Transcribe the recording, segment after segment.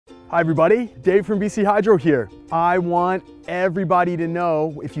Hi everybody, Dave from BC Hydro here. I want everybody to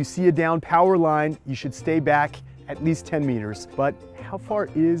know if you see a down power line, you should stay back at least 10 meters. But how far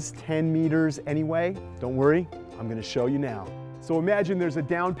is 10 meters anyway? Don't worry, I'm gonna show you now. So imagine there's a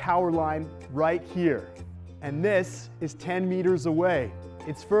down power line right here, and this is 10 meters away.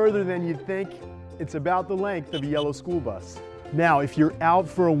 It's further than you'd think. It's about the length of a yellow school bus. Now, if you're out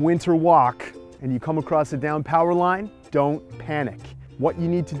for a winter walk and you come across a down power line, don't panic. What you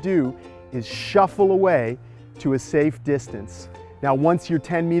need to do is shuffle away to a safe distance. Now, once you're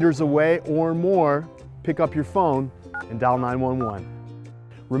 10 meters away or more, pick up your phone and dial 911.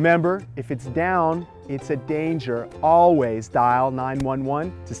 Remember, if it's down, it's a danger. Always dial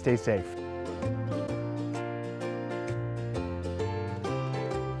 911 to stay safe.